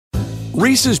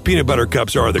Reese's Peanut Butter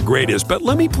Cups are the greatest, but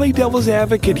let me play devil's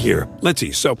advocate here. Let's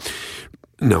see. So,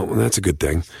 no, that's a good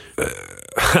thing.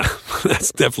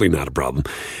 That's definitely not a problem.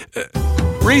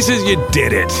 Reese's, you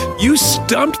did it. You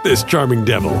stumped this charming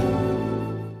devil.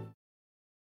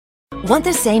 Want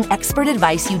the same expert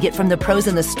advice you get from the pros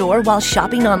in the store while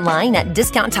shopping online at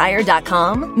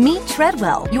DiscountTire.com? Meet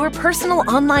Treadwell, your personal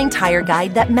online tire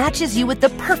guide that matches you with the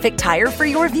perfect tire for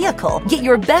your vehicle. Get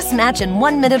your best match in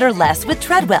 1 minute or less with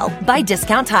Treadwell by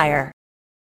Discount Tire.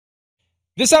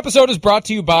 This episode is brought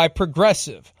to you by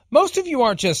Progressive. Most of you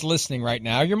aren't just listening right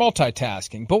now, you're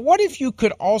multitasking. But what if you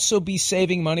could also be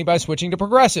saving money by switching to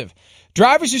Progressive?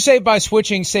 Drivers who save by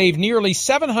switching save nearly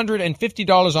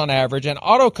 $750 on average, and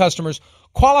auto customers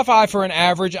qualify for an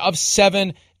average of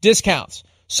 7 discounts.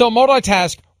 So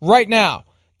multitask right now.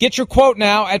 Get your quote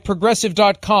now at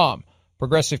Progressive.com.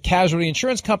 Progressive Casualty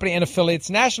Insurance Company and affiliates,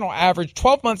 national average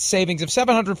 12-month savings of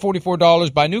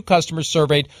 $744 by new customers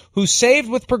surveyed who saved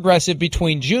with Progressive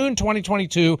between June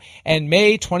 2022 and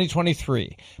May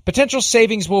 2023. Potential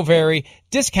savings will vary.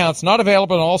 Discounts not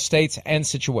available in all states and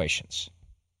situations.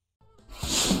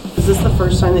 Is this the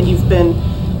first time that you've been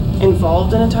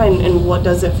involved in a tie, and what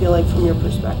does it feel like from your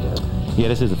perspective? Yeah,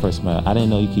 this is the first time. I didn't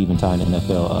know you could even tie in the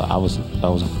NFL. I was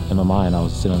in my mind, I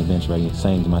was sitting on the bench ready,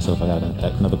 saying to myself, I got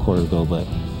another quarter to go, but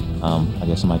I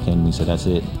guess somebody came to me and said, that's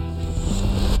it.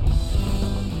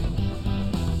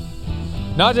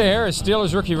 Najee Harris,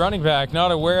 Steelers rookie running back,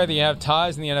 not aware that you have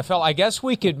ties in the NFL. I guess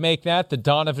we could make that the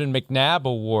Donovan McNabb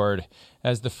Award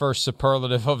as the first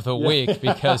superlative of the week,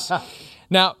 because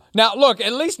now, look,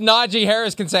 at least Najee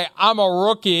Harris can say, I'm a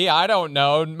rookie. I don't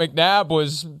know. McNabb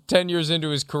was 10 years into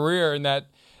his career in that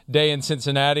day in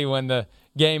Cincinnati when the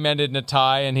game ended in a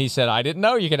tie, and he said, I didn't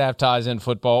know you could have ties in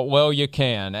football. Well, you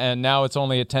can, and now it's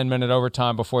only a 10-minute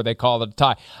overtime before they call it a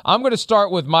tie. I'm going to start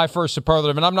with my first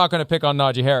superlative, and I'm not going to pick on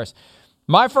Najee Harris.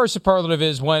 My first superlative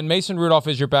is when Mason Rudolph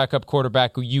is your backup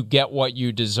quarterback, you get what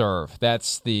you deserve.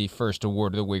 That's the first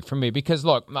award of the week for me. Because,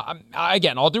 look,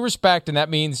 again, all due respect, and that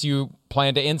means you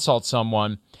plan to insult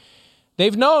someone.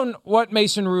 They've known what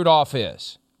Mason Rudolph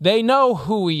is. They know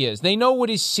who he is. They know what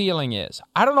his ceiling is.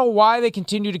 I don't know why they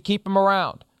continue to keep him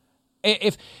around.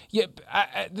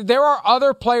 There are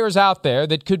other players out there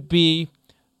that could be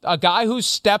a guy who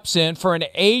steps in for an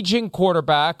aging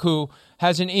quarterback who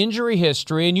has an injury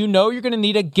history, and you know you're going to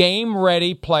need a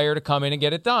game-ready player to come in and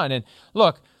get it done. And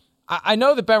look, I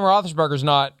know that Ben Roethlisberger's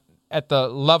not at the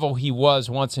level he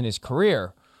was once in his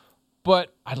career,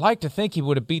 but I'd like to think he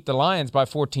would have beat the Lions by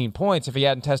 14 points if he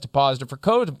hadn't tested positive for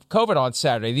COVID on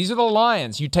Saturday. These are the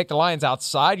Lions. You take the Lions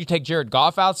outside, you take Jared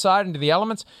Goff outside into the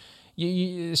elements,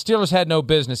 Steelers had no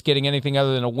business getting anything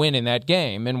other than a win in that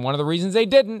game. And one of the reasons they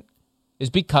didn't is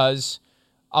because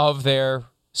of their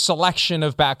selection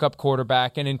of backup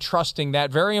quarterback and entrusting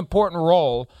that very important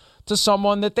role to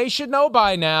someone that they should know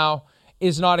by now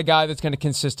is not a guy that's going to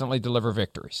consistently deliver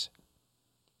victories.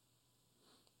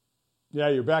 Yeah,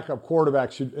 your backup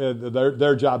quarterback should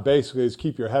their job basically is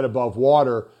keep your head above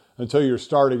water until your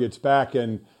starter gets back,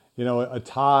 and a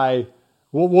tie.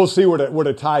 We'll see what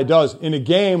a tie does in a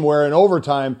game where in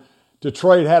overtime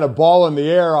Detroit had a ball in the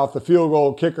air off the field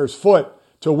goal kicker's foot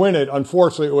to win it.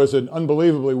 Unfortunately, it was an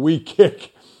unbelievably weak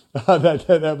kick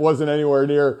that wasn't anywhere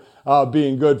near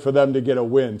being good for them to get a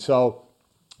win. So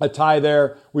a tie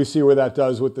there, we see what that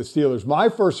does with the Steelers. My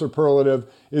first superlative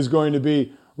is going to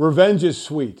be revenge is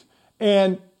sweet.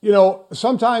 And,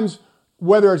 sometimes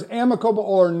whether it's amicable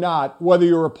or not, whether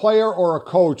you're a player or a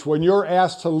coach, when you're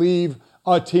asked to leave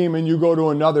a team and you go to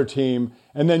another team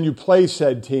and then you play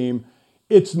said team,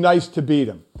 it's nice to beat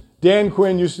them. Dan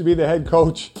Quinn used to be the head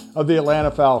coach of the Atlanta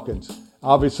Falcons.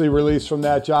 Obviously released from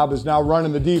that job, is now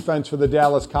running the defense for the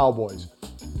Dallas Cowboys.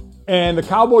 And the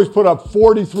Cowboys put up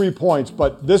 43 points,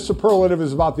 but this superlative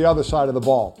is about the other side of the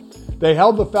ball. They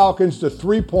held the Falcons to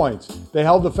 3 points. They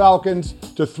held the Falcons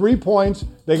to 3 points.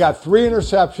 They got 3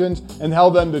 interceptions and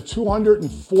held them to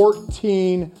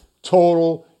 214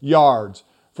 total yards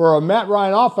for a Matt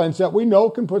Ryan offense that we know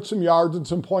can put some yards and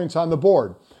some points on the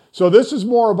board. So this is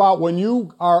more about when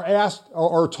you are asked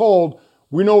or told,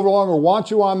 we no longer want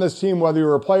you on this team, whether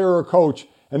you're a player or a coach,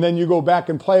 and then you go back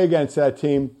and play against that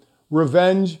team.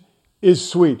 Revenge is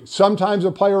sweet. Sometimes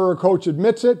a player or a coach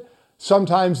admits it.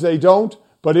 Sometimes they don't.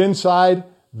 But inside,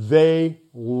 they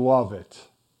love it.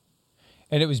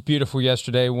 And it was beautiful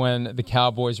yesterday when the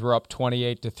Cowboys were up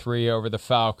 28-3 over the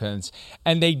Falcons.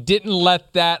 And they didn't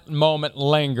let that moment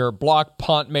linger. Block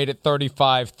punt made it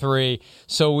 35-3.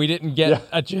 So we didn't get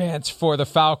a chance for the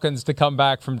Falcons to come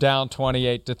back from down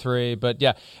 28-3. But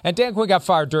yeah, and Dan Quinn got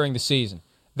fired during the season.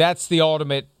 That's the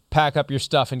ultimate pack up your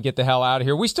stuff and get the hell out of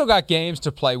here. We still got games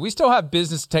to play. We still have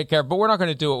business to take care of, but we're not going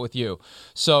to do it with you.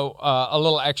 So a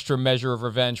little extra measure of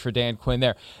revenge for Dan Quinn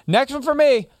there. Next one for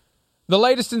me, the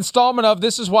latest installment of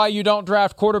This Is Why You Don't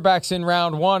Draft Quarterbacks in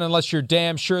Round 1 Unless You're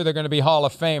Damn Sure They're Going to Be Hall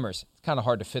of Famers. It's kind of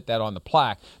hard to fit that on the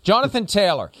plaque. Jonathan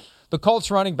Taylor, the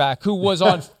Colts running back, who was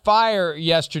on fire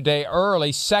yesterday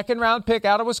early, second-round pick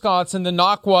out of Wisconsin. The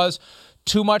knock was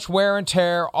too much wear and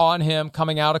tear on him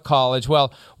coming out of college.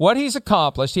 Well, what he's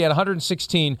accomplished, he had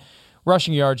 116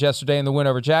 rushing yards yesterday in the win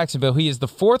over Jacksonville. He is the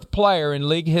fourth player in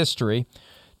league history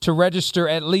to register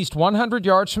at least 100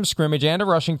 yards from scrimmage and a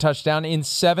rushing touchdown in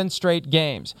 7 straight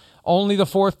games. Only the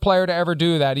fourth player to ever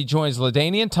do that. He joins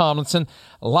LaDainian Tomlinson,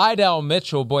 Lydell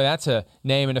Mitchell, boy, that's a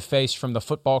name and a face from the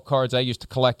football cards I used to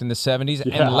collect in the 70s,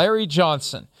 and Larry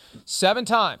Johnson. 7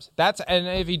 times. And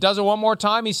if he does it one more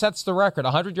time, he sets the record.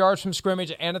 100 yards from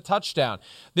scrimmage and a touchdown.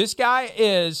 This guy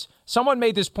is, someone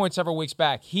made this point several weeks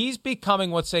back, he's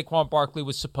becoming what Saquon Barkley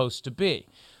was supposed to be.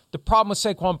 The problem with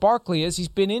Saquon Barkley is he's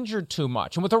been injured too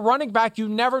much. And with a running back, you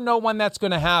never know when that's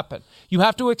going to happen. You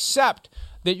have to accept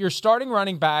that your starting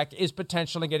running back is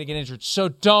potentially going to get injured. So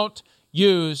don't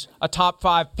use a top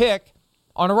 5 pick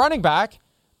on a running back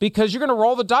because you're going to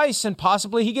roll the dice and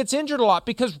possibly he gets injured a lot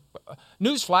because,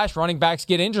 newsflash, running backs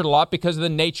get injured a lot because of the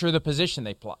nature of the position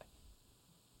they play.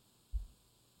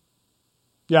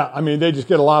 Yeah, I mean, they just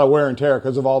get a lot of wear and tear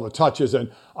because of all the touches.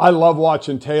 And I love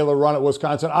watching Taylor run at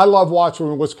Wisconsin. I love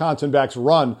watching Wisconsin backs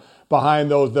run behind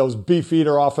those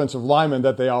beefeater offensive linemen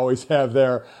that they always have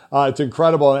there. It's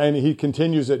incredible. And he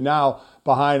continues it now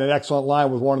behind an excellent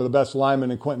line with one of the best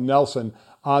linemen in Quentin Nelson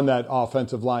on that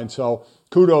offensive line. So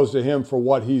kudos to him for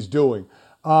what he's doing.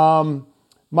 My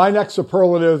next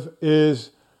superlative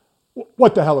is,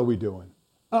 what the hell are we doing?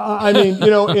 I mean, you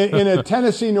know, in a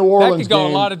Tennessee-New Orleans that could go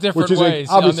game, a lot of different which is ways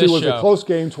obviously on this was show. a close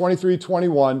game,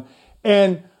 23-21,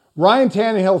 and Ryan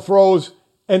Tannehill throws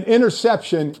an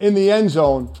interception in the end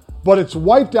zone, but it's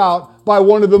wiped out by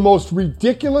one of the most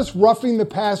ridiculous roughing the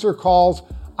passer calls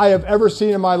I have ever seen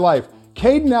in my life.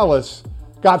 Caden Ellis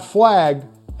got flagged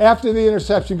after the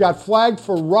interception, got flagged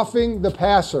for roughing the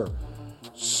passer.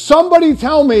 Somebody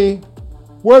tell me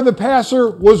where the passer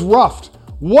was roughed.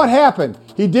 What happened?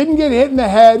 He didn't get hit in the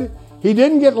head. He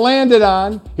didn't get landed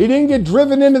on. He didn't get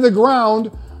driven into the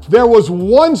ground. There was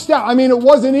one step. I mean, it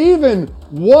wasn't even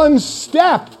one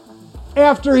step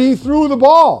after he threw the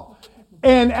ball.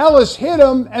 And Ellis hit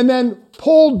him and then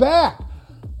pulled back.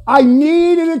 I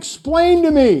need it explained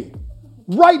to me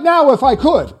right now, if I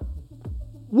could.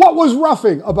 What was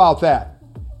roughing about that?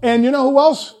 And you know who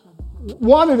else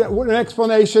wanted an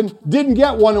explanation, didn't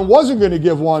get one, and wasn't going to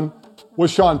give one, was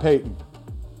Sean Payton.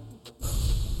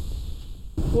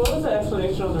 What was the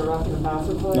explanation on the roughing the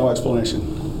passer play? No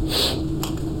explanation.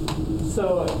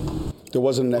 So There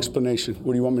wasn't an explanation.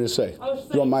 What do you want me to say?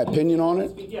 You want my opinion on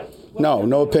it? yeah.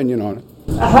 No opinion on it.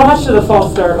 How much did the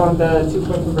false start on the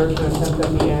 2-point conversion attempt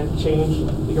at the end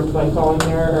change your play calling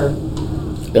there? Or?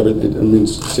 Everything. I mean,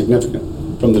 it's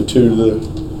significant. From the 2 to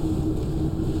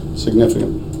the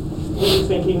significant. Were you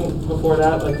thinking before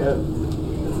that, like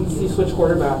since you switched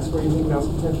quarterbacks, were you thinking that was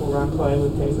a potential run play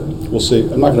with Taysom? We'll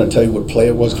see. I'm not going to tell you what play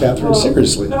it was, Catherine. Well,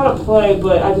 Seriously. Not a play,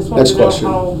 but I just wanted to know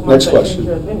how much that changed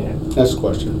your opinion. Next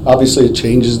question. Obviously, it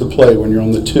changes the play when you're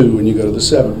on the 2 and you go to the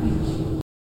 7.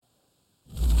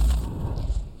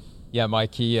 Yeah,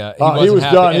 Mike, he was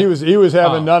happy. done. He was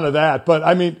having none of that. But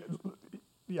I mean,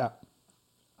 yeah.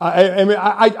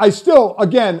 I still,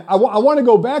 again, I want to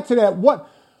go back to that.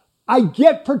 I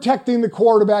get protecting the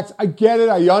quarterbacks. I get it.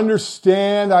 I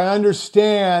understand.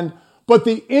 But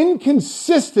the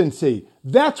inconsistency,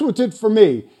 that's what's it for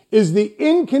me, is the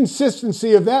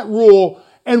inconsistency of that rule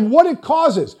and what it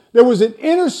causes. There was an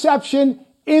interception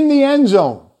in the end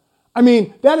zone. I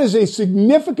mean, that is a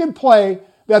significant play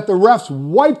that the refs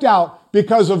wiped out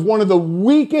because of one of the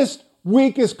weakest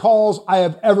calls I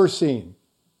have ever seen.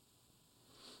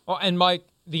 Well, and Mike,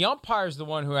 the umpire's the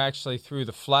one who actually threw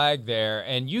the flag there,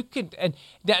 and you could. And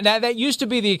now that used to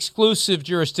be the exclusive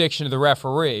jurisdiction of the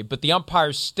referee, but the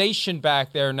umpire's stationed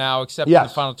back there now, except for the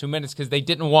final 2 minutes, because they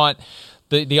didn't want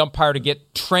the umpire to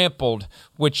get trampled,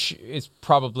 which is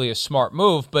probably a smart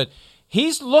move. But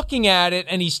he's looking at it,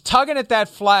 and he's tugging at that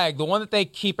flag, the one that they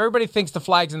keep. Everybody thinks the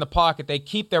flag's in the pocket. They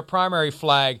keep their primary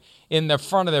flag in the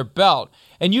front of their belt.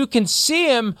 And you can see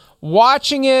him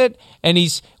watching it, and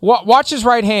watch his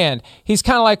right hand. He's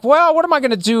kind of like, well, what am I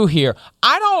going to do here?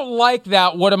 I don't like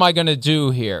that, what am I going to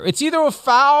do here? It's either a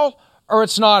foul or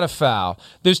it's not a foul.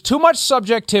 There's too much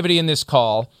subjectivity in this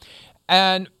call.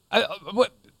 And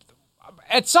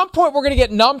at some point we're going to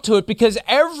get numb to it because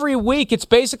every week it's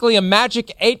basically a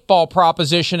magic 8-ball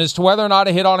proposition as to whether or not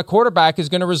a hit on a quarterback is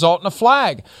going to result in a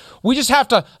flag. We just have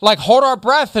to hold our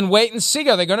breath and wait and see.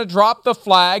 Are they going to drop the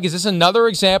flag? Is this another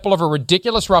example of a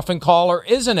ridiculous roughing call, or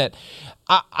isn't it?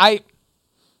 I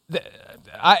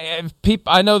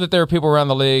know that there are people around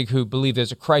the league who believe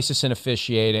there's a crisis in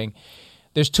officiating.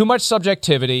 There's too much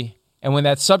subjectivity, and when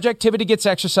that subjectivity gets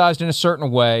exercised in a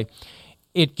certain way,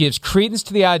 it gives credence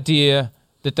to the idea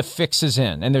that the fix is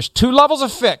in. And there's two levels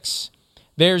of fix.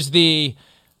 There's the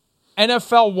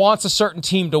NFL wants a certain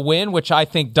team to win, which I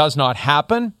think does not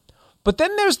happen. But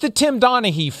then there's the Tim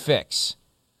Donaghy fix,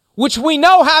 which we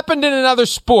know happened in another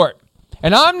sport.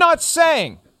 And I'm not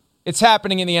saying it's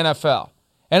happening in the NFL.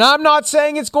 And I'm not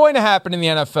saying it's going to happen in the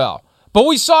NFL. But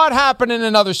we saw it happen in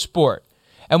another sport.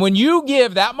 And when you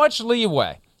give that much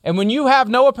leeway, and when you have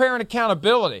no apparent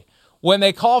accountability, when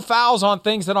they call fouls on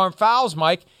things that aren't fouls,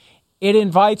 Mike, it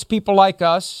invites people like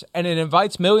us and it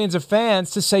invites millions of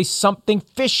fans to say something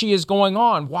fishy is going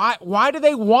on. Why do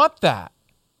they want that?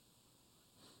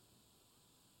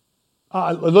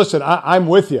 Listen, I'm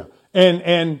with you.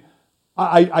 And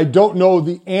I don't know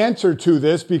the answer to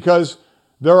this because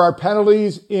there are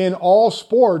penalties in all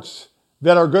sports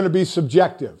that are going to be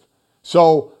subjective.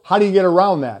 So how do you get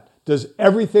around that? Does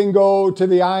everything go to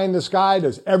the eye in the sky?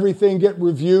 Does everything get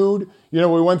reviewed? We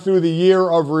went through the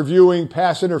year of reviewing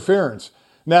pass interference,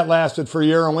 and that lasted for a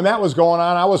year. And when that was going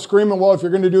on, I was screaming, well, if you're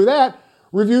going to do that,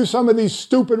 review some of these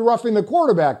stupid roughing the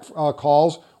quarterback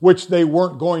calls, which they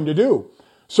weren't going to do.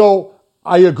 So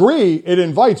I agree, it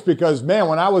invites because, man,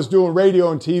 when I was doing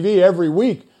radio and TV every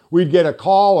week, we'd get a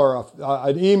call or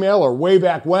an email or way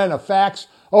back when, a fax.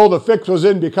 Oh, the fix was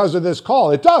in because of this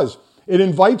call. It does. It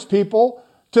invites people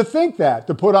to think that,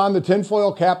 to put on the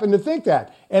tinfoil cap and to think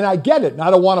that. And I get it. And I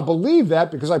don't want to believe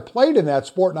that because I played in that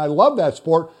sport and I love that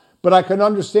sport, but I can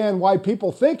understand why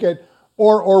people think it,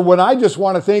 or when I just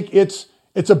want to think it's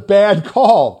a bad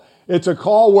call. It's a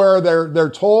call where they're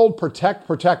told protect,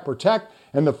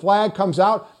 and the flag comes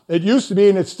out. It used to be,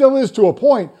 and it still is to a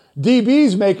point,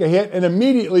 DBs make a hit and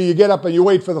immediately you get up and you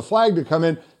wait for the flag to come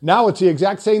in. Now it's the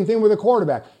exact same thing with a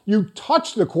quarterback. You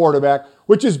touch the quarterback,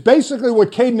 which is basically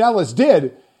what Caden Ellis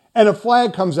did, and a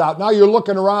flag comes out. Now you're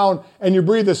looking around and you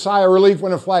breathe a sigh of relief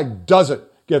when a flag doesn't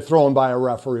get thrown by a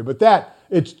referee. But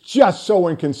it's just so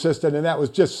inconsistent, and that was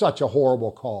just such a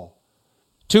horrible call.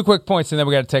 2 quick points, and then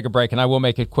we got to take a break, and I will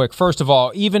make it quick. First of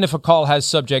all, even if a call has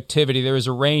subjectivity, there is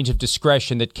a range of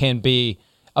discretion that can be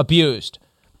abused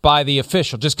by the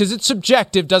official. Just because it's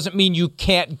subjective doesn't mean you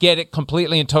can't get it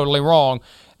completely and totally wrong.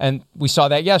 And we saw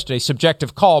that yesterday,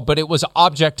 subjective call, but it was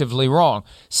objectively wrong.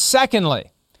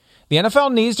 Secondly, the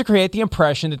NFL needs to create the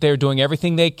impression that they're doing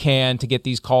everything they can to get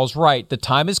these calls right. The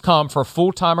time has come for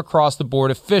full-time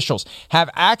across-the-board officials. Have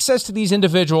access to these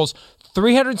individuals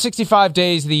 365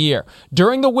 days of the year.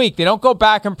 During the week, they don't go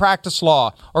back and practice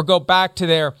law or go back to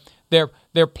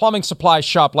their plumbing supply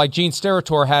shop like Gene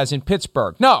Steratore has in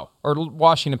Pittsburgh. No, or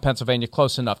Washington, Pennsylvania,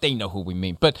 close enough. They know who we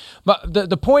mean. But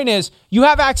the point is, you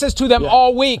have access to them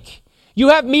all week. You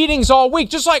have meetings all week,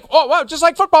 just like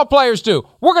football players do.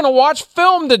 We're going to watch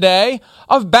film today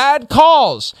of bad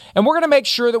calls, and we're going to make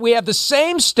sure that we have the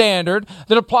same standard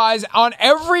that applies on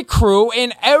every crew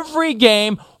in every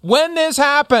game when this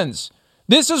happens.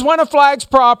 This is when a flag's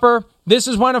proper. This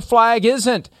is when a flag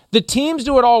isn't. The teams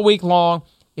do it all week long.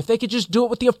 If they could just do it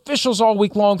with the officials all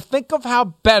week long, think of how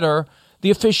better the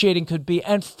officiating could be.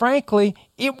 And frankly,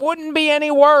 it wouldn't be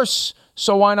any worse.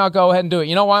 So why not go ahead and do it?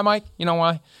 You know why, Mike? You know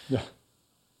why? Yeah.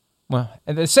 Well,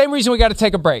 and the same reason we got to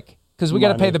take a break, because we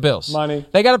got to pay the bills. Money.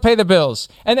 They got to pay the bills.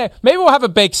 And then maybe we'll have a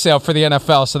bake sale for the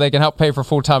NFL so they can help pay for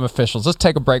full-time officials. Let's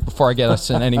take a break before I get us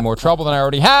in any more trouble than I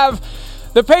already have.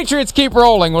 The Patriots keep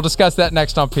rolling. We'll discuss that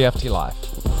next on PFT Live.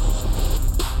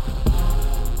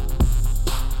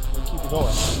 Keep it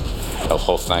going.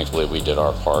 Well, thankfully we did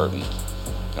our part, and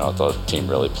I thought the team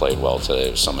really played well today.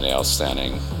 There was so many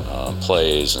outstanding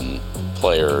plays and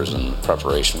players and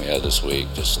preparation we had this week.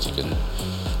 Just you can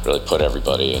really put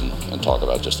everybody in and talk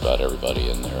about just about everybody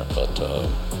in there. But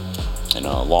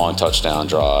long touchdown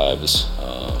drives,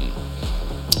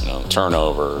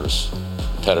 turnovers,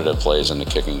 competitive plays in the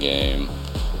kicking game.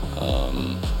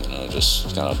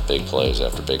 Just kind of big plays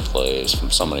after big plays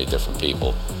from so many different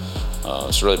people. I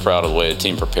was really proud of the way the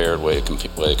team prepared, the way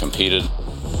they competed.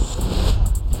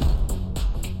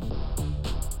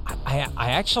 I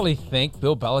actually think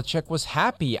Bill Belichick was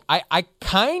happy. I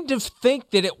kind of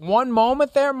think that at one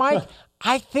moment there, Mike,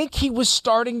 I think he was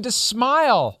starting to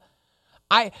smile.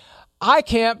 I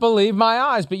can't believe my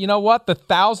eyes. But you know what? The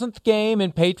 1,000th game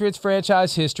in Patriots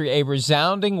franchise history, a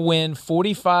resounding win,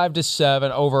 45-7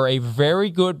 over a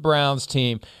very good Browns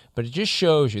team. But it just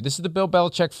shows you, this is the Bill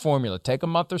Belichick formula. Take a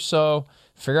month or so,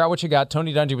 figure out what you got.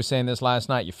 Tony Dungy was saying this last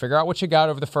night. You figure out what you got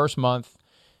over the first month,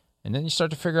 and then you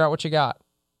start to figure out what you got.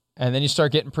 And then you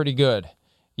start getting pretty good.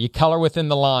 You color within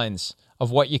the lines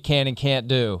of what you can and can't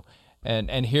do.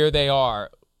 And here they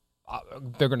are.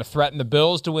 They're going to threaten the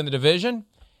Bills to win the division,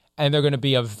 and they're going to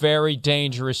be a very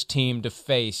dangerous team to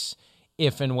face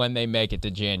if and when they make it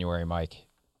to January, Mike.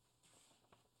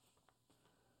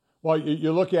 Well,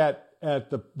 you look at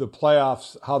the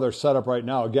playoffs, how they're set up right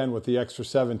now. Again, with the extra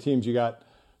 7 teams, you got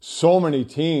so many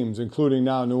teams, including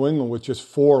now New England, with just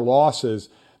 4 losses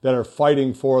that are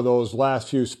fighting for those last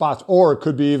few spots, or it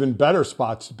could be even better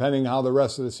spots, depending how the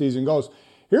rest of the season goes.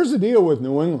 Here's the deal with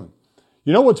New England.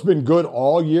 You know what's been good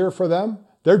all year for them?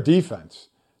 Their defense.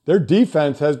 Their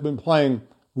defense has been playing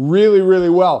really, really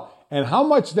well. And how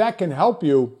much that can help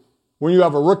you when you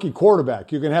have a rookie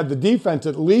quarterback. You can have the defense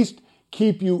at least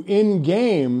keep you in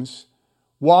games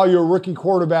while your rookie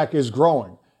quarterback is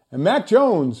growing. And Mac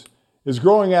Jones is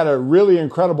growing at a really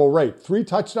incredible rate. 3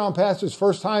 touchdown passes,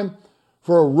 first time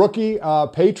for a rookie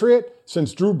Patriot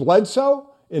since Drew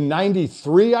Bledsoe in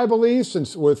 93, I believe,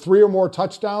 since with 3 or more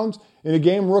touchdowns in a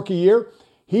game rookie year.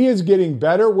 He is getting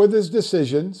better with his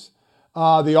decisions.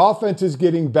 The offense is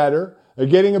getting better. They're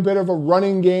getting a bit of a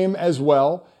running game as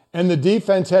well. And the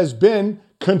defense has been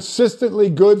consistently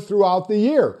good throughout the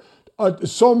year.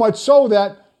 So much so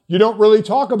that you don't really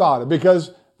talk about it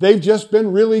because they've just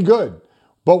been really good.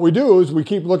 What we do is we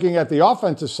keep looking at the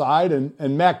offensive side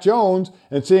and Mac Jones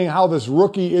and seeing how this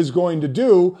rookie is going to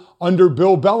do under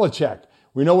Bill Belichick.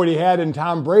 We know what he had in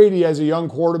Tom Brady as a young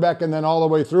quarterback and then all the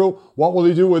way through. What will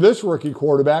he do with this rookie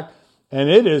quarterback? And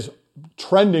it is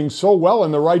trending so well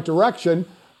in the right direction.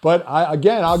 But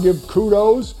I'll give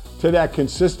kudos to that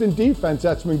consistent defense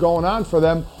that's been going on for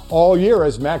them all year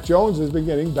as Mac Jones has been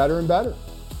getting better and better.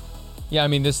 Yeah, I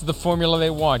mean, this is the formula they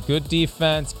want. Good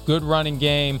defense, good running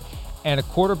game, and a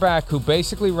quarterback who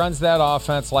basically runs that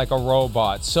offense like a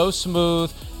robot. So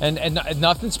smooth and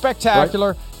nothing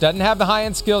spectacular. Right. Doesn't have the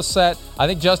high-end skill set. I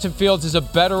think Justin Fields is a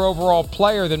better overall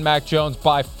player than Mac Jones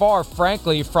by far,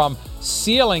 frankly, from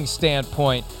ceiling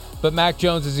standpoint. But Mac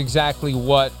Jones is exactly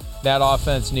what that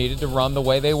offense needed to run the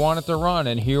way they wanted to run,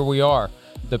 and here we are.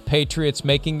 The Patriots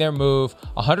making their move.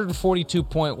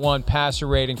 142.1 passer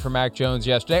rating for Mac Jones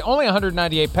yesterday. Only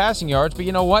 198 passing yards, but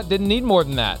you know what? Didn't need more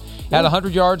than that. Had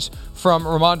 100 yards from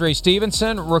Ramondre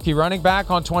Stevenson, rookie running back,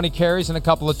 on 20 carries and a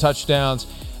couple of touchdowns.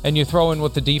 And you throw in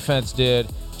what the defense did.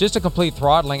 Just a complete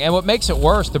throttling. And what makes it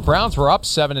worse, the Browns were up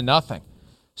 7-0.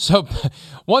 So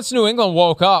once New England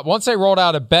woke up, once they rolled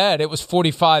out of bed, it was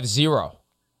 45-0.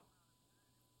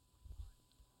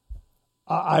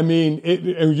 I mean,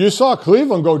 you saw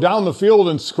Cleveland go down the field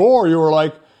and score. You were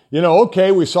like,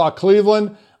 okay, we saw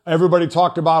Cleveland. Everybody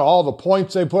talked about all the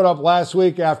points they put up last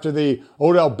week after the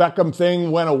Odell Beckham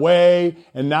thing went away.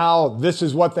 And now this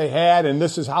is what they had and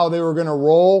this is how they were going to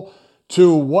roll.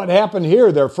 To what happened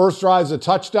here. Their first drive is a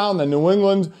touchdown. The New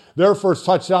England, their first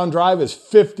touchdown drive is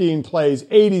 15 plays,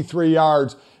 83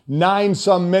 yards,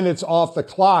 9-some minutes off the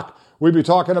clock. We'd be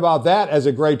talking about that as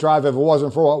a great drive if it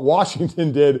wasn't for what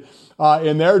Washington did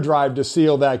in their drive to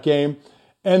seal that game.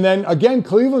 And then, again,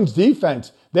 Cleveland's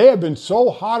defense. They have been so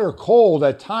hot or cold,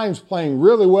 at times playing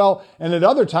really well, and at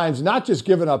other times not just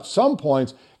giving up some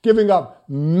points, giving up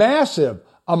massive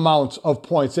amounts of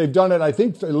points. They've done it, I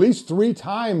think, at least 3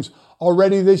 times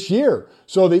already this year.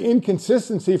 So the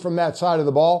inconsistency from that side of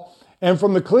the ball. And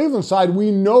from the Cleveland side, we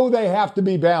know they have to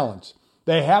be balanced.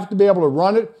 They have to be able to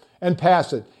run it and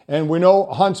pass it. And we know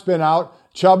Hunt's been out.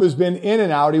 Chubb has been in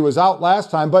and out. He was out last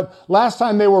time. But last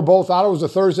time they were both out, it was a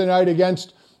Thursday night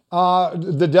against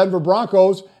the Denver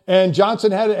Broncos. And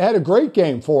Johnson had a great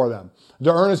game for them.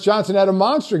 Ernest Johnson had a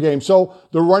monster game. So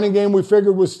the running game we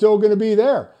figured was still going to be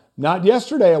there. Not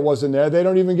yesterday it wasn't there. They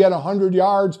don't even get 100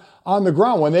 yards on the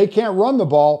ground. When they can't run the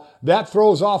ball, that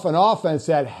throws off an offense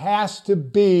that has to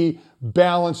be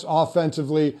balanced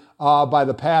offensively by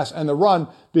the pass and the run,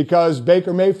 because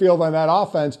Baker Mayfield on that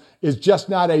offense is just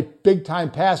not a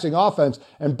big-time passing offense.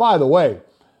 And by the way,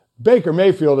 Baker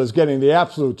Mayfield is getting the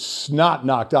absolute snot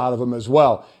knocked out of him as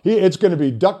well. It's going to be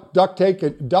duct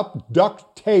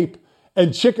tape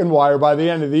and chicken wire by the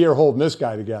end of the year holding this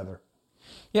guy together.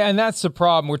 Yeah, and that's the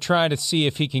problem. We're trying to see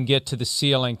if he can get to the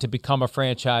ceiling to become a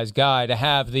franchise guy, to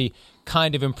have the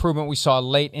kind of improvement we saw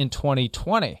late in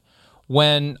 2020,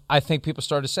 when I think people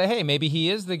started to say, hey, maybe he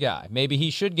is the guy. Maybe he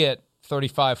should get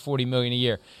 $35, $40 million a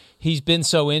year. he's been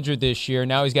so injured this year.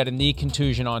 Now he's got a knee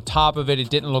contusion on top of it. It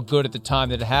didn't look good at the time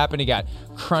that it happened. He got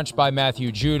crunched by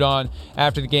Matthew Judon.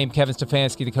 After the game, Kevin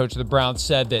Stefanski, the coach of the Browns,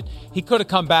 said that he could have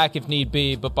come back if need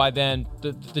be, but by then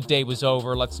the day was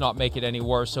over. Let's not make it any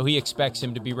worse. So he expects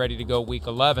him to be ready to go week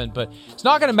 11. But it's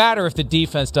not going to matter if the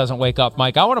defense doesn't wake up,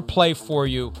 Mike. I want to play for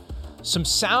you some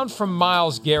sound from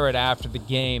Myles Garrett after the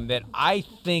game that I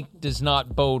think does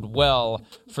not bode well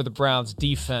for the Browns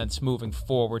defense moving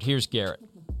forward. Here's Garrett.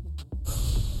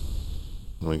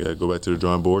 We got to go back to the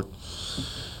drawing board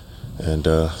and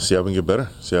see how we can get better,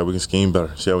 see how we can scheme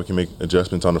better, see how we can make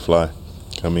adjustments on the fly.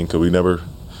 I mean, because we never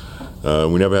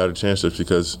had a chance just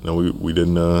because we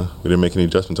didn't make any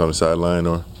adjustments on the sideline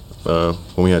or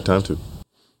when we had time to.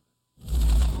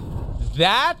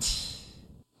 That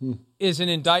is an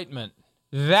indictment.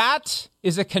 That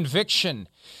is a conviction.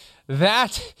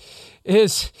 That's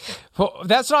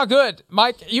not good.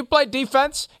 Mike, you play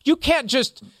defense. You can't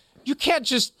just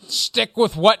stick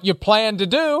with what you plan to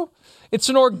do. It's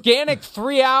an organic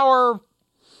 3-hour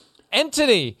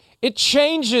entity. It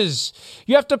changes.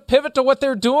 You have to pivot to what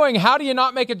they're doing. How do you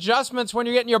not make adjustments when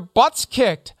you're getting your butts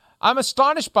kicked? I'm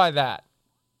astonished by that.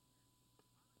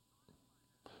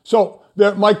 So,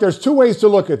 Mike, there's two ways to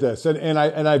look at this, and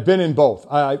I've been in both.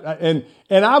 And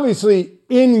obviously,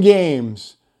 in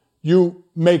games, you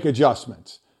make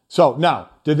adjustments. So now,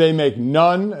 did they make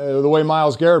none? The way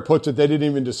Myles Garrett puts it, they didn't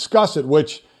even discuss it,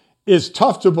 which is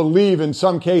tough to believe in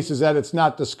some cases that it's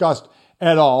not discussed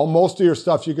at all. Most of your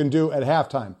stuff you can do at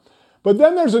halftime. But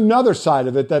then there's another side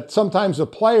of it that sometimes a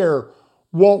player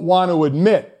won't want to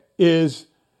admit is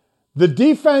the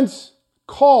defense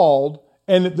called,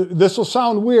 and this will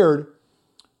sound weird,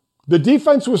 the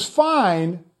defense was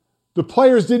fine, the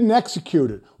players didn't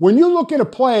execute it. When you look at a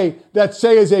play that,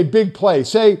 say, is a big play,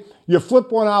 say you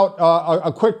flip one out,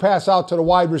 a quick pass out to the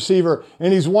wide receiver,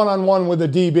 and he's one-on-one with a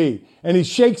DB, and he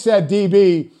shakes that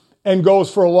DB and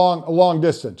goes for a long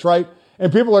distance, right?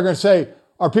 And people are going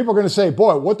to say,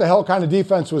 boy, what the hell kind of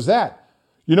defense was that?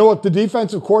 You know what the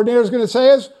defensive coordinator is going to say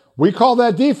is, we call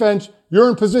that defense, you're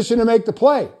in position to make the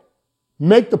play.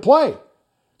 Make the play.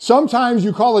 Sometimes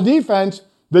you call a defense,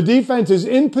 the defense is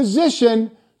in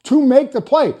position to make the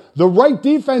play. The right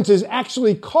defense is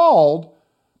actually called,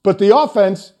 but the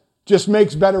offense just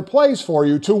makes better plays for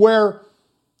you to where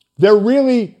there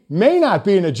really may not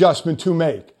be an adjustment to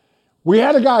make. We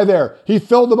had a guy there. He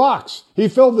filled the box. He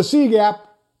filled the C gap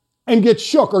and gets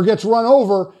shook or gets run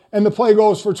over and the play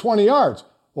goes for 20 yards.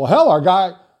 Well, hell, our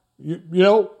guy,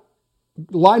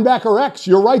 linebacker X,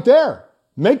 you're right there.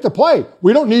 Make the play.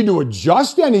 We don't need to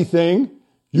adjust anything.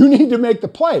 You need to make the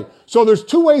play. So there's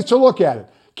two ways to look at it.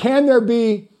 Can there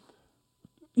be,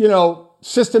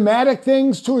 systematic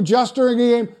things to adjust during a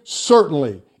game?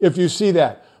 Certainly, if you see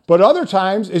that. But other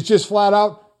times, it's just flat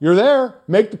out, you're there,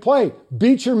 make the play.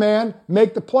 Beat your man,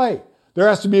 make the play. There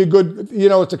has to be a good,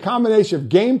 it's a combination of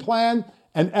game plan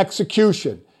and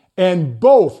execution. And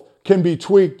both can be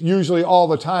tweaked usually all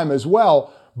the time as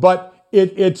well. But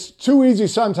it's too easy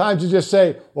sometimes to just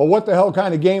say, well, what the hell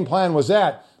kind of game plan was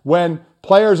that? When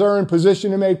players are in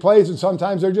position to make plays and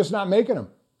sometimes they're just not making them.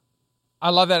 I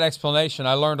love that explanation.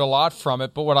 I learned a lot from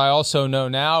it, but what I also know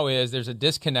now is there's a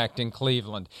disconnect in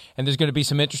Cleveland, and there's going to be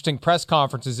some interesting press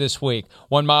conferences this week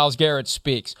when Myles Garrett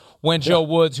speaks, when Joe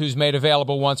Woods, who's made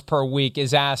available once per week,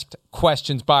 is asked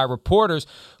questions by reporters,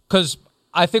 because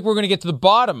I think we're going to get to the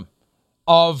bottom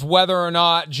of whether or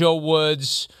not Joe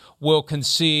Woods will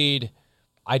concede,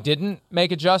 I didn't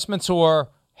make adjustments, or,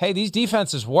 hey, these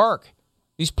defenses work.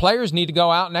 These players need to go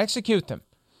out and execute them.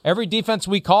 Every defense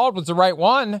we called was the right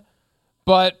one.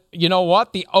 But you know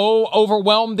what? The O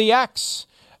overwhelmed the X.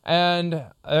 And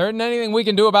there isn't anything we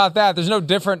can do about that. There's no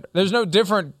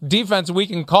different defense we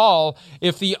can call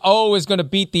if the O is going to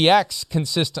beat the X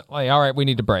consistently. All right, we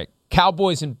need to break.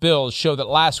 Cowboys and Bills show that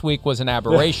last week was an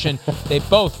aberration. They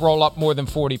both roll up more than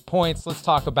 40 points. Let's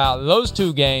talk about those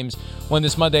two games when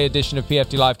this Monday edition of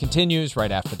PFT Live continues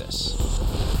right after this.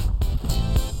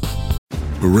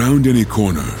 Around any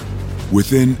corner,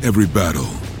 within every battle,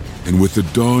 and with the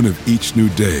dawn of each new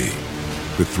day,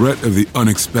 the threat of the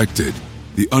unexpected,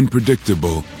 the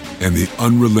unpredictable, and the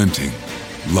unrelenting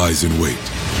lies in wait.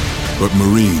 But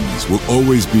Marines will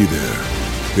always be there.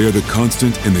 They are the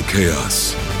constant in the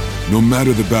chaos. No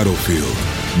matter the battlefield,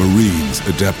 Marines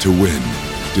adapt to win,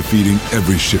 defeating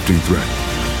every shifting threat,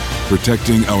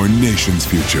 protecting our nation's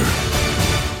future.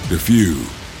 The few,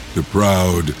 the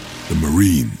proud, the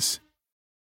Marines.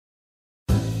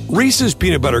 Reese's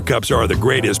Peanut Butter Cups are the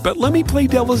greatest, but let me play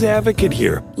devil's advocate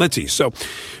here. Let's see. So,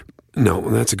 no,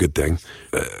 that's a good thing.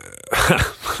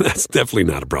 That's definitely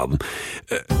not a problem.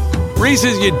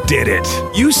 Reese's, you did it.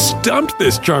 You stumped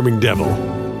this charming devil.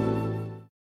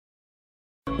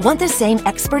 Want the same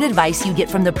expert advice you get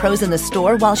from the pros in the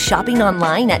store while shopping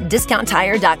online at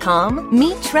DiscountTire.com?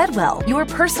 Meet Treadwell, your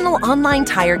personal online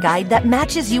tire guide that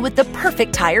matches you with the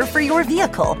perfect tire for your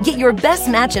vehicle. Get your best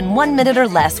match in 1 minute or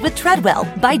less with Treadwell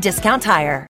by Discount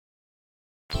Tire.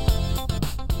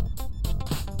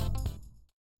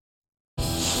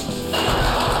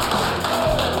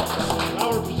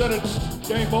 Now represented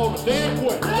Game Bowl to Dan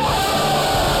Quinn.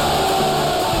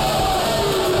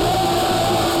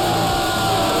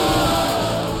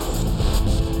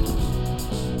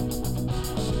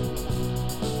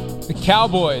 The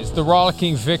Cowboys, the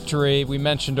rollicking victory. We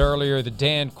mentioned earlier the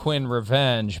Dan Quinn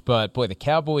revenge, but boy, the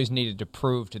Cowboys needed to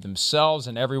prove to themselves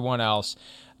and everyone else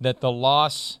that the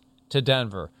loss to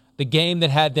Denver, the game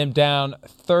that had them down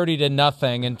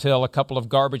 30-0 until a couple of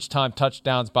garbage time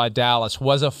touchdowns by Dallas,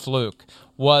 was a fluke,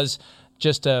 was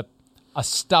just a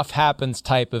stuff happens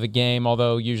type of a game,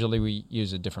 although usually we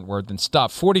use a different word than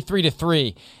stuff.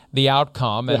 43-3, the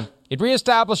outcome, and it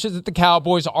reestablishes that the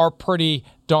Cowboys are pretty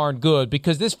darn good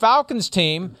because this Falcons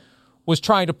team was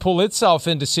trying to pull itself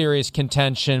into serious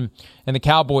contention, and the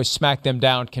Cowboys smacked them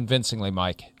down convincingly,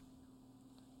 Mike.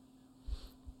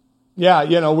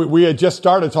 Yeah, we had just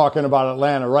started talking about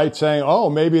Atlanta, right? Saying, oh,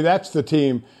 maybe that's the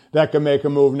team that can make a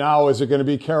move now. Is it going to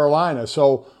be Carolina?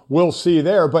 So we'll see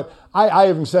there. But I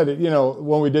even said it,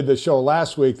 when we did the show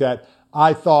last week, that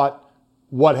I thought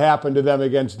what happened to them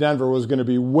against Denver was going to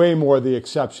be way more the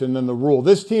exception than the rule.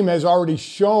 This team has already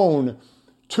shown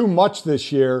too much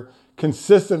this year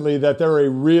consistently that they're a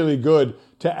really good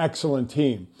to excellent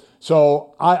team.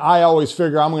 So I always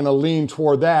figure I'm going to lean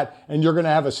toward that, and you're going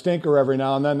to have a stinker every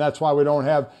now and then. That's why we don't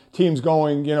have teams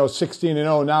going,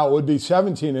 16-0. Now it would be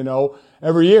 17-0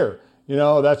 every year.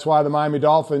 That's why the Miami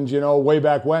Dolphins, way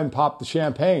back when, popped the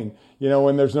champagne,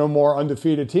 when there's no more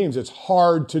undefeated teams. It's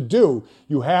hard to do.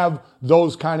 You have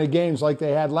those kind of games like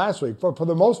they had last week. But for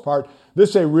the most part,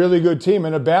 this is a really good team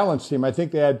and a balanced team. I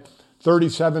think they had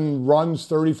 37 runs,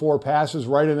 34 passes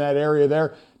right in that area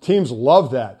there. Teams love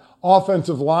that.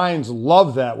 Offensive lines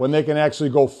love that when they can actually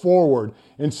go forward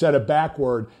instead of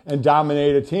backward and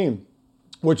dominate a team,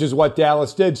 which is what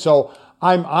Dallas did. So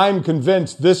I'm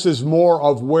convinced this is more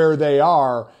of where they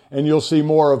are, and you'll see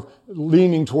more of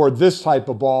leaning toward this type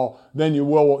of ball than you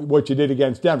will what you did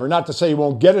against Denver. Not to say you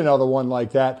won't get another one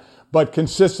like that, but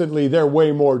consistently they're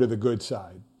way more to the good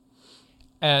side.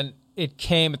 And it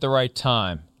came at the right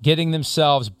time, getting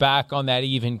themselves back on that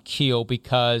even keel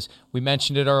because we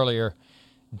mentioned it earlier,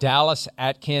 Dallas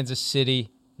at Kansas City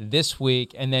this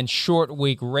week, and then short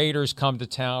week Raiders come to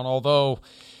town, although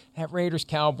that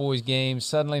Raiders-Cowboys game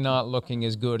suddenly not looking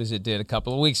as good as it did a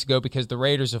couple of weeks ago because the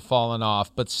Raiders have fallen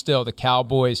off, but still the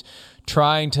Cowboys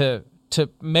trying to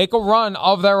make a run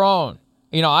of their own.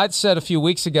 I'd said a few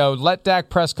weeks ago, let Dak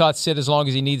Prescott sit as long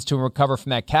as he needs to and recover from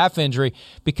that calf injury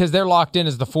because they're locked in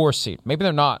as the 4 seed. Maybe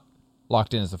they're not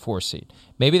locked in as the 4 seed.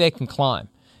 Maybe they can climb.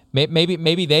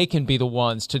 Maybe they can be the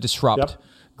ones to disrupt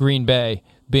Green Bay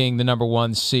being the number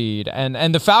 1 seed.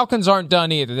 And the Falcons aren't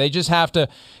done either. They just have to,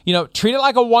 treat it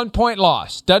like a 1-point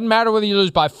loss. Doesn't matter whether you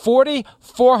lose by 40,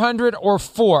 400, or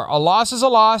 4. A loss is a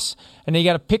loss, and you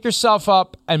got to pick yourself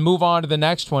up and move on to the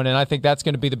next one. And I think that's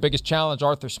going to be the biggest challenge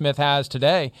Arthur Smith has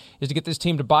today is to get this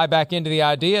team to buy back into the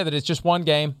idea that it's just one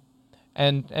game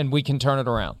and we can turn it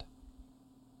around.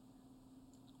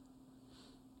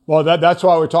 Well, that's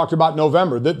why we talked about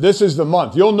November. This is the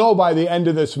month. You'll know by the end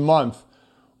of this month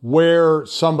where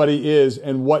somebody is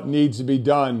and what needs to be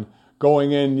done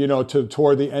going in,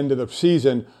 toward the end of the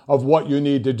season of what you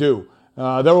need to do.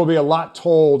 There will be a lot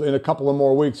told in a couple of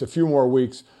more weeks, a few more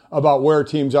weeks, about where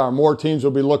teams are. More teams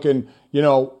will be looking,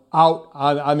 out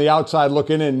on the outside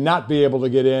looking in, not be able to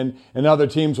get in, and other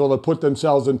teams will have put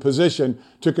themselves in position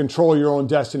to control your own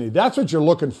destiny. That's what you're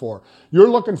looking for.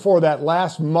 You're looking for that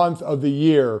last month of the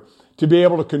year to be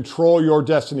able to control your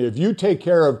destiny. If you take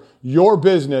care of your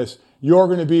business, you're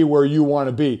going to be where you want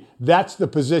to be. That's the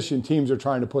position teams are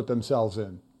trying to put themselves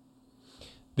in.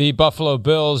 The Buffalo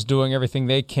Bills doing everything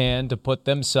they can to put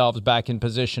themselves back in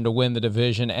position to win the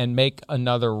division and make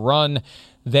another run.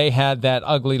 They had that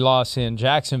ugly loss in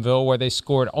Jacksonville where they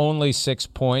scored only 6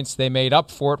 points. They made up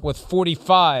for it with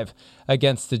 45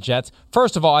 against the Jets.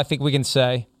 First of all, I think we can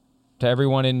say to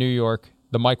everyone in New York,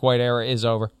 the Mike White era is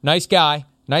over. Nice guy.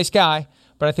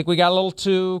 But I think we got a little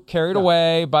too carried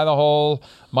away by the whole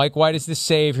Mike White is the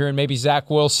savior and maybe Zach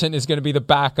Wilson is going to be the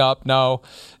backup. No,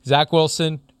 Zach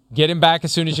Wilson, get him back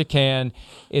as soon as you can.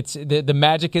 It's the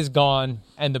magic is gone,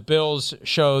 and the Bills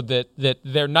showed that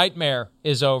their nightmare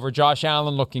is over. Josh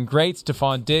Allen looking great,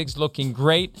 Stephon Diggs looking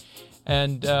great,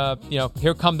 And,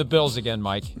 here come the Bills again,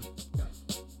 Mike.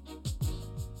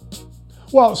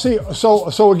 Well, see,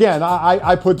 so again,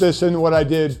 I put this in what I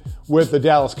did with the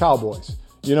Dallas Cowboys.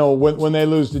 When they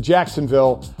lose to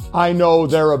Jacksonville, I know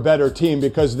they're a better team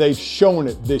because they've shown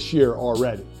it this year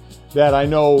already. That I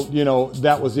know,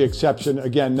 that was the exception,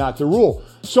 again, not the rule.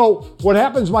 So what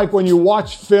happens, Mike, when you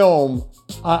watch film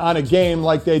on a game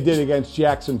like they did against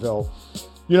Jacksonville,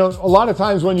 a lot of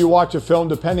times when you watch a film,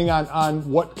 depending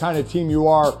on what kind of team you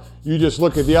are, you just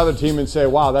look at the other team and say,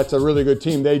 wow, that's a really good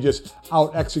team. They just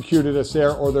out-executed us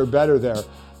there, or they're better there.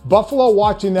 Buffalo,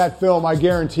 watching that film, I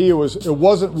guarantee it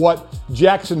wasn't what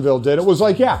Jacksonville did. It was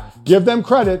like, yeah, give them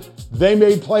credit. They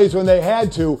made plays when they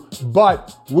had to,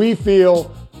 but we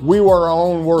feel we were our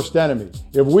own worst enemy.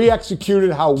 If we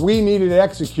executed how we needed to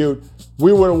execute,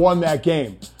 we would have won that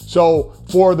game. So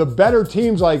for the better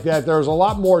teams like that, there's a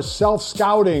lot more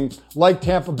self-scouting like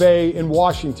Tampa Bay and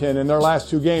Washington in their last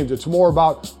 2 games. It's more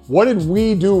about what did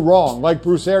we do wrong? Like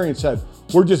Bruce Arians said,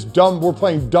 we're just dumb. We're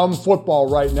playing dumb football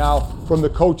right now from the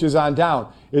coaches on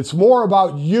down. It's more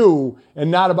about you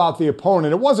and not about the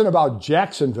opponent. It wasn't about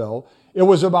Jacksonville. It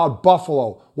was about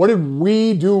Buffalo. What did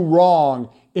we do wrong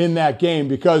in that game?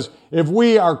 Because if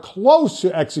we are close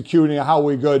to executing how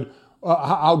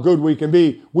good we can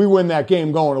be, we win that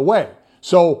game going away.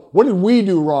 So what did we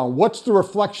do wrong? What's the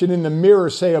reflection in the mirror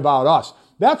say about us?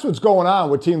 That's what's going on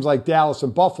with teams like Dallas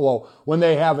and Buffalo when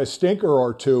they have a stinker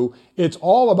or two. It's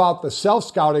all about the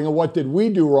self-scouting and what did we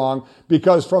do wrong,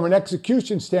 because from an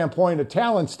execution standpoint, a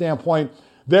talent standpoint,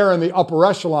 they're in the upper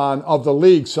echelon of the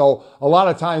league. So a lot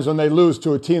of times when they lose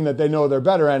to a team that they know they're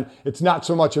better in, it's not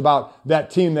so much about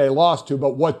that team they lost to,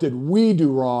 but what did we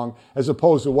do wrong as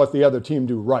opposed to what the other team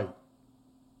do right.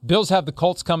 Bills have the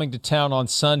Colts coming to town on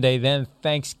Sunday, then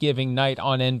Thanksgiving night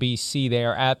on NBC. They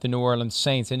are at the New Orleans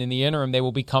Saints, and in the interim, they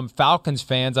will become Falcons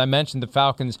fans. I mentioned the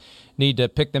Falcons need to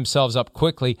pick themselves up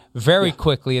quickly, very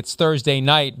quickly. It's Thursday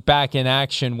night, back in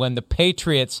action when the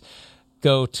Patriots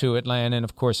go to Atlanta. And,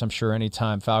 of course, I'm sure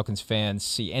anytime Falcons fans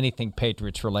see anything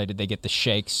Patriots-related, they get the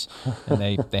shakes, and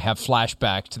they have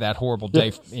flashback to that horrible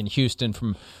day in Houston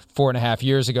from 4.5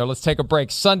 years ago. Let's take a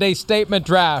break. Sunday statement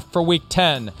draft for Week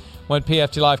 10. When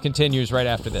PFT Live continues right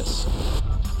after this.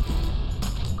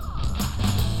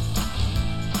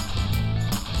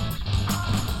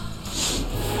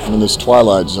 I'm in this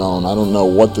twilight zone. I don't know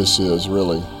what this is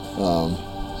really.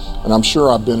 And I'm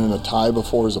sure I've been in a tie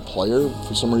before as a player.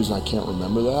 For some reason I can't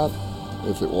remember that,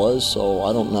 if it was. So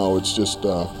I don't know. It's just,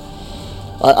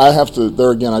 I have to,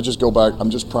 there again, I just go back. I'm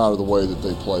just proud of the way that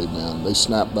they played, man. They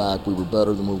snapped back. We were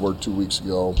better than we were 2 weeks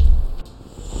ago.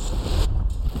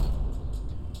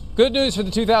 Good news for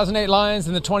the 2008 Lions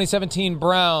and the 2017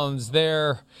 Browns.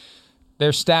 Their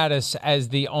status as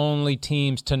the only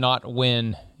teams to not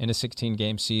win in a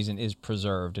 16-game season is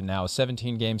preserved. And now a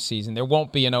 17-game season, there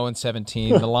won't be an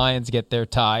 0-17. The Lions get their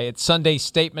tie. It's Sunday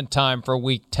statement time for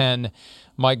Week 10.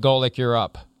 Mike Golic, you're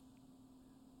up.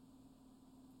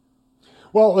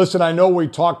 Well, listen, I know we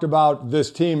talked about this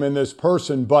team and this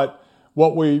person, but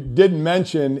what we didn't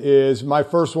mention is my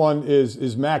first one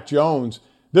is Mac Jones.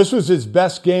 This was his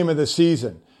best game of the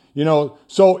season,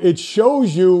 so it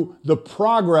shows you the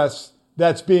progress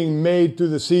that's being made through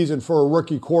the season for a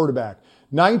rookie quarterback.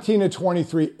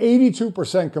 19-23,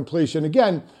 82% completion.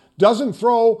 Again, doesn't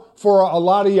throw for a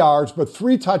lot of yards, but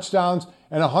 3 touchdowns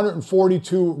and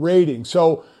 142 rating.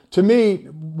 So to me,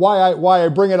 why I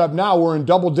bring it up now, we're in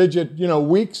double-digit,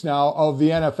 weeks now of the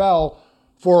NFL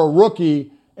for a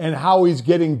rookie and how he's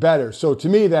getting better. So to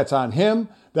me, that's on him.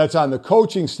 That's on the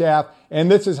coaching staff, and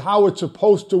this is how it's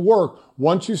supposed to work.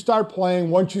 Once you start playing,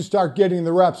 once you start getting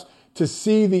the reps, to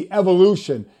see the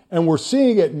evolution, and we're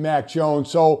seeing it in Mac Jones.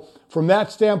 So from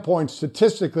that standpoint,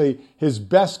 statistically, his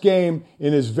best game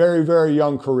in his very, very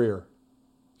young career.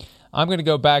 I'm going to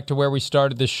go back to where we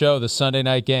started the show, the Sunday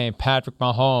night game. Patrick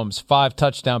Mahomes, 5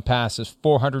 touchdown passes,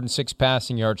 406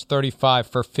 passing yards, 35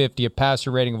 for 50, a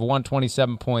passer rating of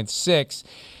 127.6.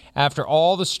 After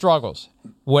all the struggles,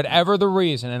 whatever the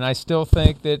reason, and I still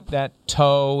think that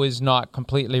toe is not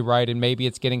completely right, and maybe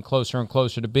it's getting closer and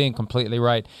closer to being completely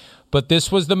right. But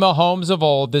this was the Mahomes of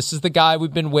old. This is the guy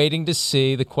we've been waiting to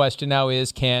see. The question now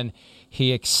is, can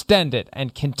he extend it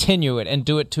and continue it and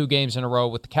do it 2 games in a row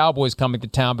with the Cowboys coming to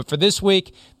town? But for this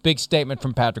week, big statement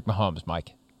from Patrick Mahomes,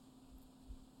 Mike.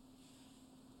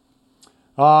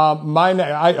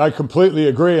 I completely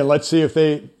agree, and let's see if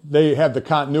they have the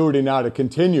continuity now to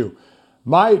continue.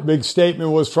 My big statement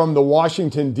was from the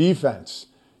Washington defense.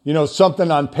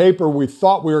 Something on paper we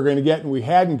thought we were going to get and we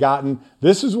hadn't gotten.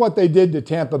 This is what they did to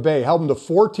Tampa Bay. Held them to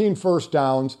 14 first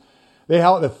downs. They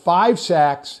held to 5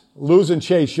 sacks. Losing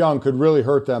Chase Young could really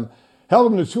hurt them. held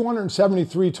them to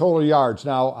 273 total yards.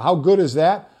 Now, how good is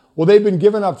that? Well, they've been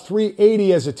giving up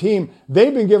 380 as a team.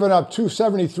 They've been giving up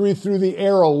 273 through the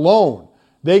air alone.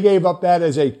 They gave up that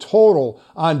as a total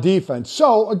on defense.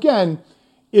 So, again,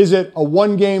 is it a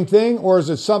one-game thing, or is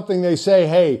it something they say,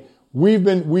 hey, we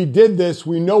did this,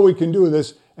 we know we can do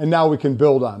this, and now we can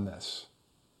build on this?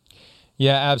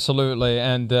 Yeah, absolutely.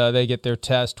 And they get their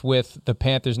test with the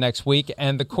Panthers next week.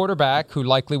 And the quarterback, who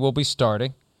likely will be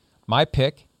starting, my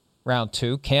pick, round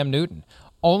 2, Cam Newton.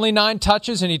 Only 9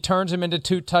 touches, and he turns them into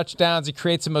 2 touchdowns. He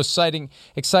creates the most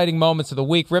exciting moments of the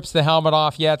week, rips the helmet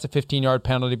off. Yeah, it's a 15-yard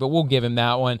penalty, but we'll give him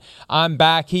that one. I'm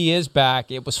back. He is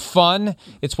back. It was fun.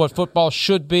 It's what football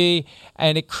should be,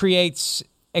 and it creates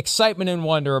excitement and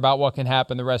wonder about what can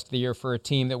happen the rest of the year for a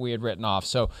team that we had written off.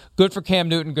 So good for Cam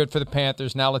Newton, good for the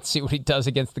Panthers. Now let's see what he does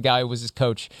against the guy who was his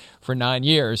coach for 9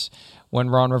 years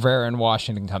when Ron Rivera and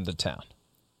Washington come to town.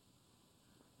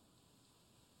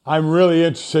 I'm really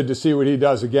interested to see what he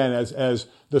does again as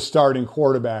the starting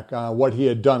quarterback, what he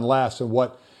had done last and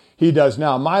what he does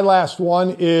now. My last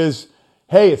one is,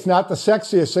 hey, it's not the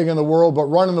sexiest thing in the world, but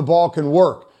running the ball can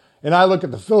work. And I look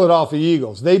at the Philadelphia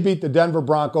Eagles. They beat the Denver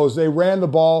Broncos. They ran the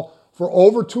ball for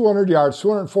over 200 yards,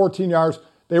 214 yards.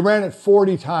 They ran it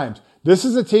 40 times. This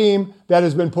is a team that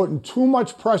has been putting too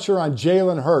much pressure on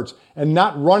Jalen Hurts and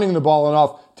not running the ball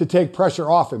enough to take pressure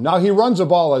off him. Now, he runs the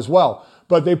ball as well,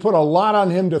 but they put a lot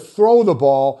on him to throw the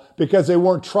ball because they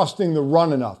weren't trusting the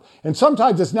run enough. And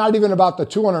sometimes it's not even about the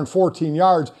 214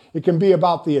 yards. It can be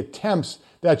about the attempts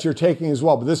that you're taking as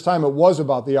well. But this time it was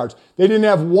about the yards. They didn't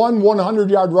have one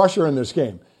 100-yard rusher in this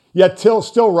game, yet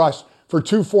still rushed for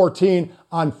 214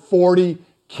 on 40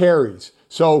 carries.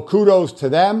 So kudos to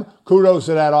them. Kudos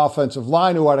to that offensive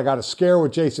line who had got a scare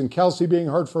with Jason Kelce being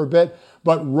hurt for a bit.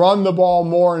 But run the ball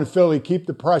more in Philly. Keep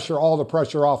the pressure, all the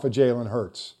pressure off of Jalen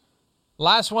Hurts.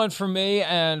 Last one for me,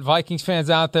 and Vikings fans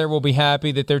out there will be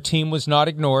happy that their team was not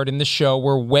ignored in the show.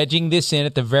 We're wedging this in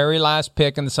at the very last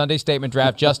pick in the Sunday Statement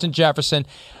Draft. Justin Jefferson,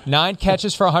 9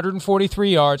 catches for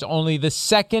 143 yards, only the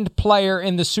second player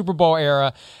in the Super Bowl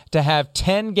era to have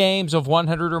 10 games of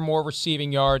 100 or more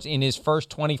receiving yards in his first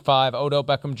 25. Odell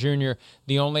Beckham Jr.,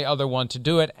 the only other one to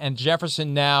do it. And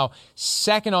Jefferson now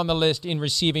second on the list in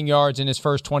receiving yards in his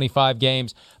first 25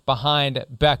 games behind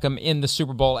Beckham in the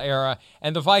Super Bowl era.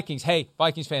 And the Vikings, hey,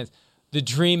 Vikings fans, the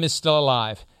dream is still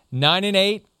alive.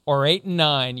 9-8 or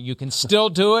 8-9, you can still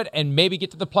do it and maybe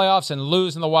get to the playoffs and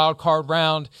lose in the wild card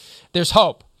round. There's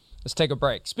hope. Let's take a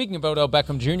break. Speaking of Odell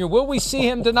Beckham Jr., will we see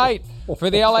him tonight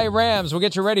for the LA Rams? We'll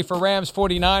get you ready for Rams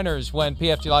 49ers when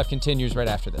PFG Live continues right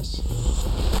after this.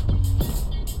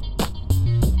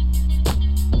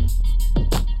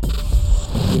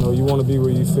 You know, you want to be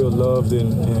where you feel loved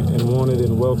and wanted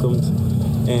and welcomed.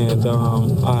 And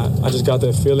I just got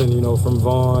that feeling, you know, from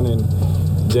Vaughn and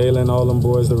Jalen, all them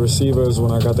boys, the receivers,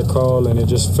 when I got the call, and it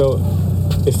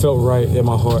felt right in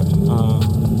my heart.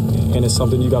 And it's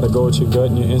something you got to go with your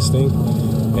gut and your instinct.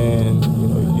 And, you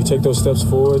know, you take those steps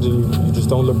forward and you just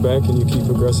don't look back and you keep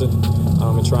progressing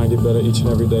and try and get better each and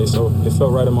every day. So it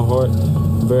felt right in my heart.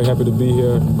 I'm very happy to be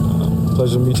here.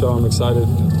 Pleasure to meet y'all. I'm excited.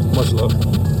 Much love.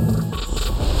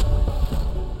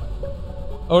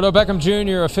 Odell Beckham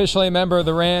Jr., officially a member of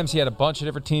the Rams. He had a bunch of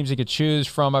different teams he could choose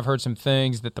from. I've heard some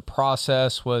things that the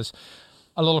process was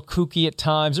a little kooky at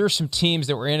times. There were some teams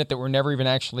that were in it that were never even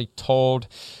actually told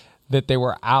that they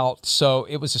were out. So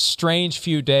it was a strange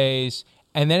few days.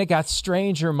 And then it got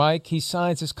stranger, Mike. He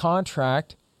signs his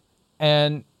contract,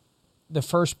 and the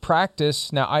first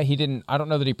practice, now I don't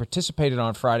know that he participated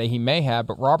on Friday. He may have,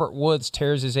 but Robert Woods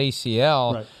tears his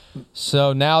ACL. Right.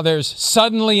 So now there's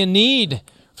suddenly a need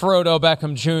for Odell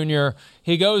Beckham Jr.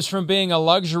 He goes from being a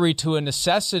luxury to a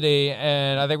necessity,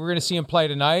 and I think we're going to see him play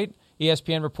tonight.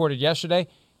 ESPN reported yesterday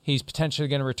he's potentially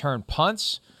going to return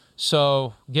punts.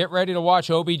 So get ready to watch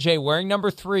OBJ wearing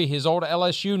number 3, his old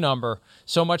LSU number.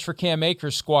 So much for Cam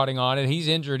Akers squatting on it. He's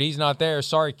injured. He's not there.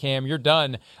 Sorry, Cam, you're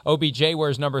done. OBJ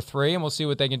wears number 3, and we'll see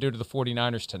what they can do to the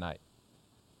 49ers tonight.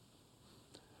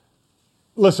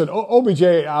 Listen,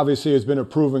 OBJ obviously has been a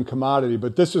proven commodity,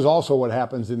 but this is also what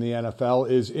happens in the NFL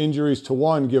is injuries to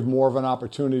one give more of an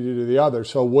opportunity to the other.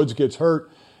 So Woods gets hurt,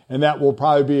 and that will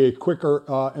probably be a quicker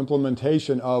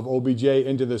implementation of OBJ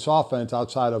into this offense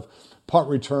outside of punt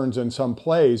returns and some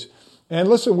plays. And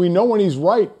listen, we know when he's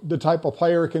right, the type of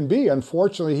player it can be.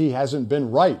 Unfortunately, he hasn't been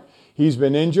right. He's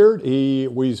been injured.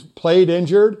 He's played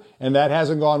injured, and that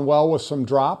hasn't gone well with some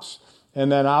drops. And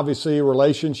then obviously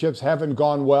relationships haven't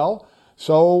gone well.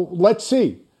 So let's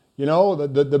see. You know,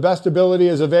 the best ability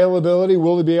is availability.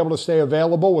 Will he be able to stay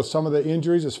available with some of the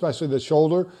injuries, especially the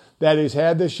shoulder that he's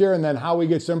had this year? And then how he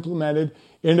gets implemented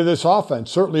into this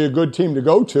offense. Certainly a good team to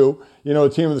go to, a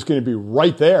team that's going to be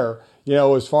right there,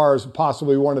 as far as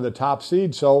possibly one of the top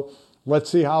seeds. So let's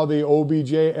see how the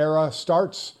OBJ era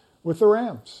starts with the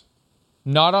Rams.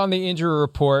 Not on the injury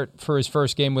report for his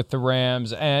first game with the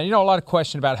Rams. And, a lot of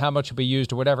question about how much will be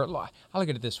used or whatever. I look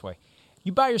at it this way.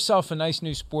 You buy yourself a nice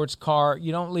new sports car.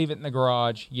 You don't leave it in the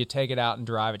garage. You take it out and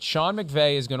drive it. Sean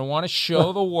McVay is going to want to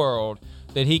show the world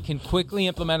that he can quickly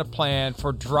implement a plan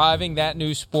for driving that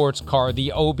new sports car,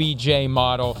 the OBJ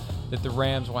model that the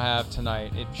Rams will have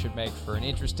tonight. It should make for an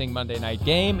interesting Monday night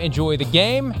game. Enjoy the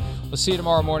game. We'll see you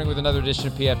tomorrow morning with another edition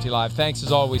of PFT Live. Thanks,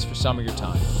 as always, for some of your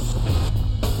time.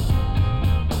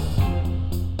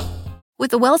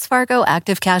 With the Wells Fargo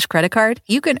Active Cash Credit Card,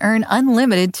 you can earn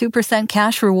unlimited 2%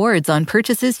 cash rewards on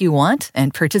purchases you want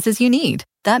and purchases you need.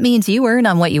 That means you earn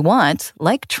on what you want,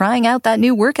 like trying out that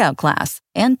new workout class,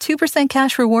 and 2%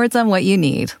 cash rewards on what you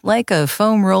need, like a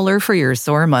foam roller for your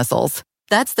sore muscles.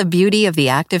 That's the beauty of the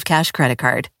Active Cash Credit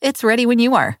Card. It's ready when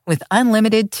you are, with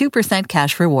unlimited 2%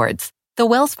 cash rewards. The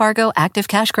Wells Fargo Active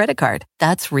Cash Credit Card.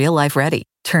 That's real life ready.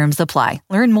 Terms apply.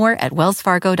 Learn more at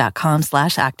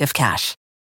wellsfargo.com/activecash.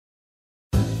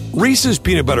 Reese's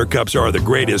peanut butter cups are the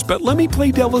greatest, but let me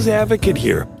play devil's advocate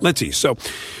here. Let's see. So,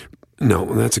 no,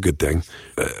 that's a good thing.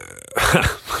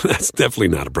 That's definitely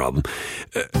not a problem.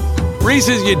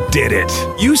 Reese's, you did it.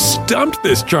 You stumped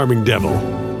this charming devil.